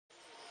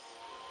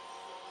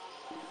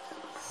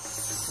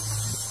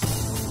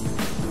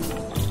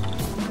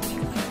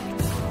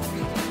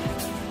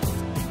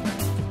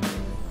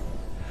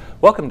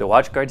Welcome to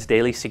WatchGuard's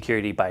Daily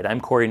Security Byte.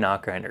 I'm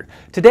Nachreiner.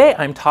 Today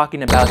I'm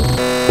talking about...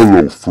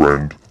 Hello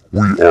friend,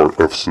 we are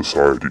F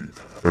Society,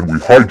 and we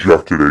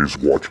hijacked today's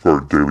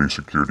WatchGuard Daily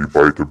Security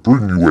Byte to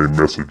bring you a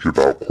message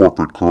about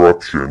corporate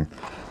corruption.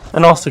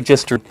 And also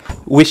just to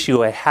wish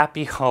you a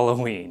happy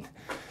Halloween.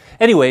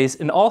 Anyways,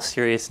 in all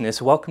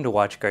seriousness, welcome to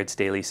WatchGuard's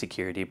Daily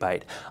Security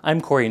Byte.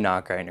 I'm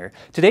Nachreiner.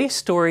 Today's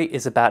story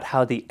is about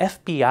how the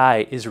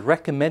FBI is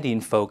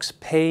recommending folks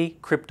pay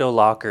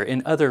CryptoLocker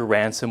and other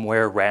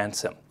ransomware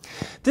ransom.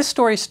 This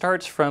story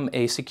starts from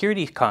a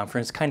security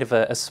conference, kind of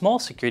a small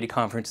security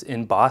conference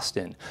in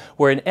Boston,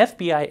 where an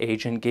FBI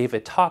agent gave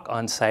a talk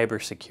on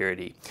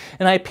cybersecurity.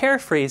 And I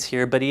paraphrase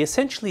here, but he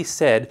essentially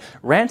said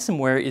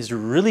ransomware is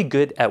really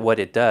good at what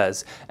it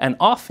does, and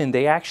often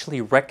they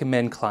actually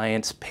recommend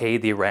clients pay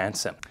the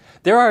ransom.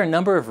 There are a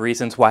number of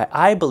reasons why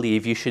I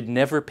believe you should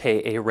never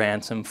pay a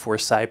ransom for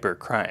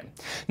cybercrime.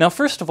 Now,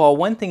 first of all,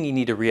 one thing you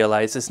need to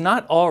realize is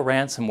not all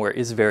ransomware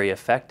is very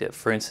effective.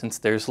 For instance,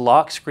 there's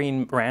lock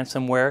screen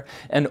ransomware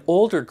and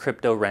older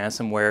crypto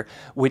ransomware,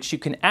 which you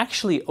can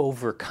actually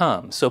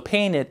overcome. So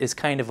paying it is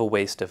kind of a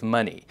waste of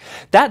money.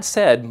 That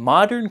said,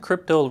 modern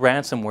crypto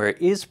ransomware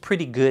is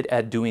pretty good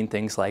at doing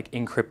things like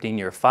encrypting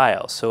your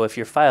files. So if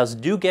your files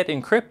do get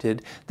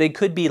encrypted, they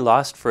could be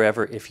lost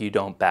forever if you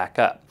don't back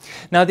up.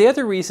 Now, the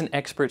other reason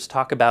experts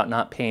talk about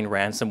not paying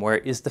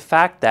ransomware is the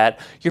fact that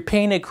you're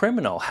paying a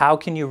criminal. How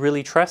can you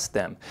really trust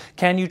them?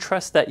 Can you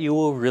trust that you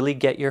will really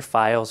get your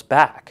files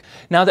back?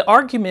 Now, the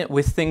argument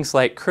with things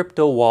like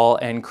CryptoWall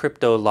and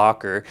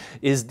CryptoLocker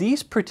is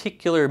these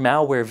particular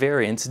malware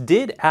variants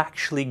did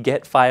actually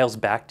get files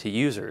back to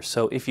users.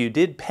 So if you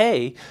did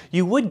pay,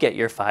 you would get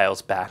your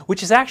files back,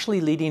 which is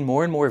actually leading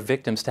more and more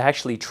victims to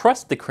actually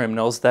trust the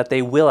criminals that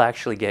they will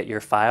actually get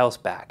your files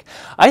back.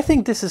 I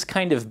think this is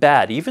kind of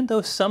bad. Even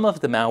though some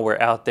of the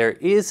malware out there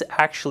is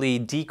actually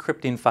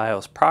decrypting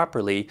files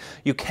properly,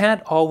 you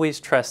can't always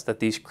trust that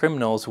these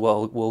criminals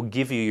will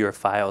give you your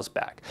files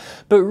back.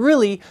 But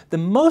really, the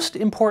most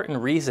important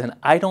reason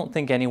I don't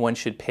think anyone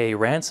should pay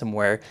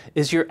ransomware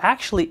is you're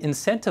actually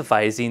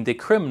incentivizing the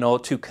criminal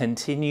to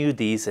continue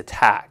these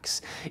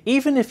attacks.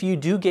 Even if you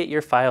do get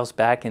your files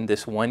back in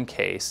this one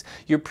case,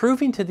 you're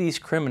proving to these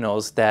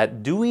criminals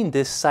that doing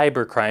this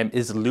cybercrime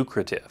is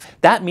lucrative.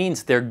 That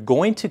means they're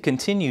going to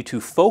continue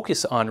to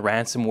focus on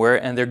ransomware,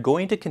 and they're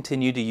going to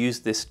continue to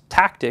use this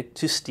tactic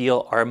to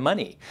steal our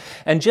money.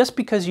 And just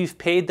because you've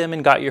paid them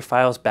and got your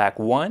files back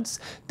once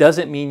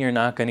doesn't mean you're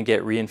not going to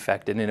get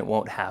reinfected and it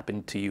won't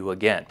happen to you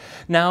again.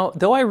 Now,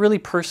 though I really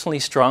personally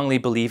strongly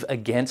believe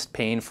against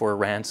paying for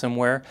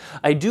ransomware,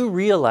 I do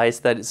realize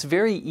that it's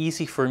very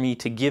easy for me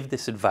to give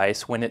this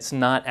advice when it's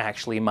not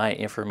actually my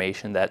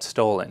information that's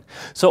stolen.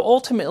 So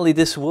ultimately,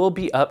 this will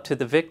be up to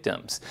the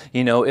victims.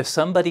 You know, if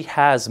somebody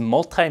has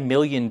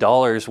multi-million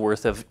dollars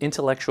worth of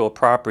intellectual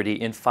property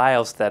in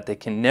files that they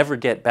can never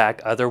get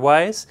back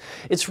otherwise,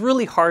 it's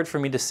really hard for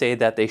me to say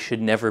that they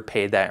should never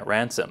pay that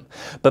ransom.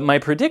 But my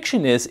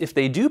prediction is if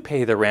they do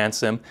pay the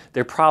ransom,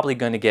 they're probably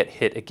going to get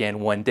hit again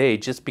one day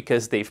just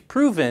because they've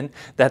proven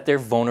that they're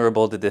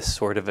vulnerable to this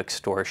sort of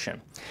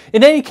extortion.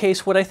 In any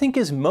case, what I think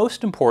is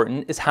most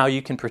important is how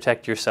you can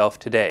protect yourself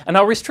today. And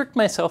I'll restrict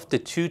myself to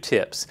 2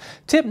 tips.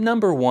 Tip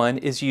number 1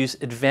 is use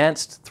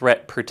advanced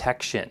threat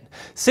protection.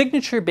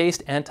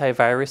 Signature-based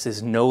antivirus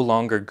is no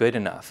longer good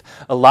enough.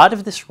 A lot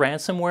of this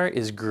ransomware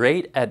is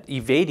great at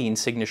evading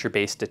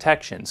signature-based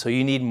detection, so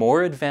you need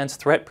more advanced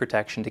threat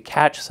protection to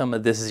catch some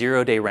of this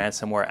zero-day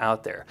ransomware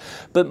out there.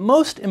 But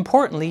most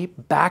importantly,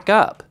 back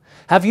up.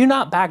 Have you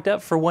not backed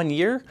up for 1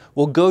 year?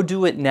 Well, go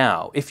do it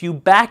now. If you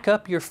back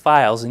up your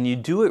files and you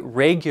do it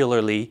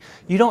regularly,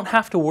 you don't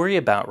have to worry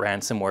about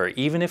ransomware.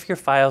 Even if your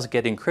files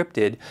get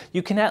encrypted,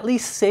 you can at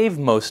least save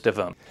most of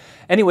them.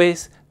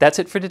 Anyways, that's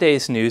it for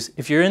today's news.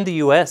 If you're in the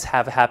US,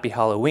 have a happy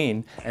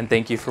Halloween, and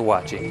thank you for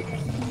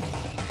watching.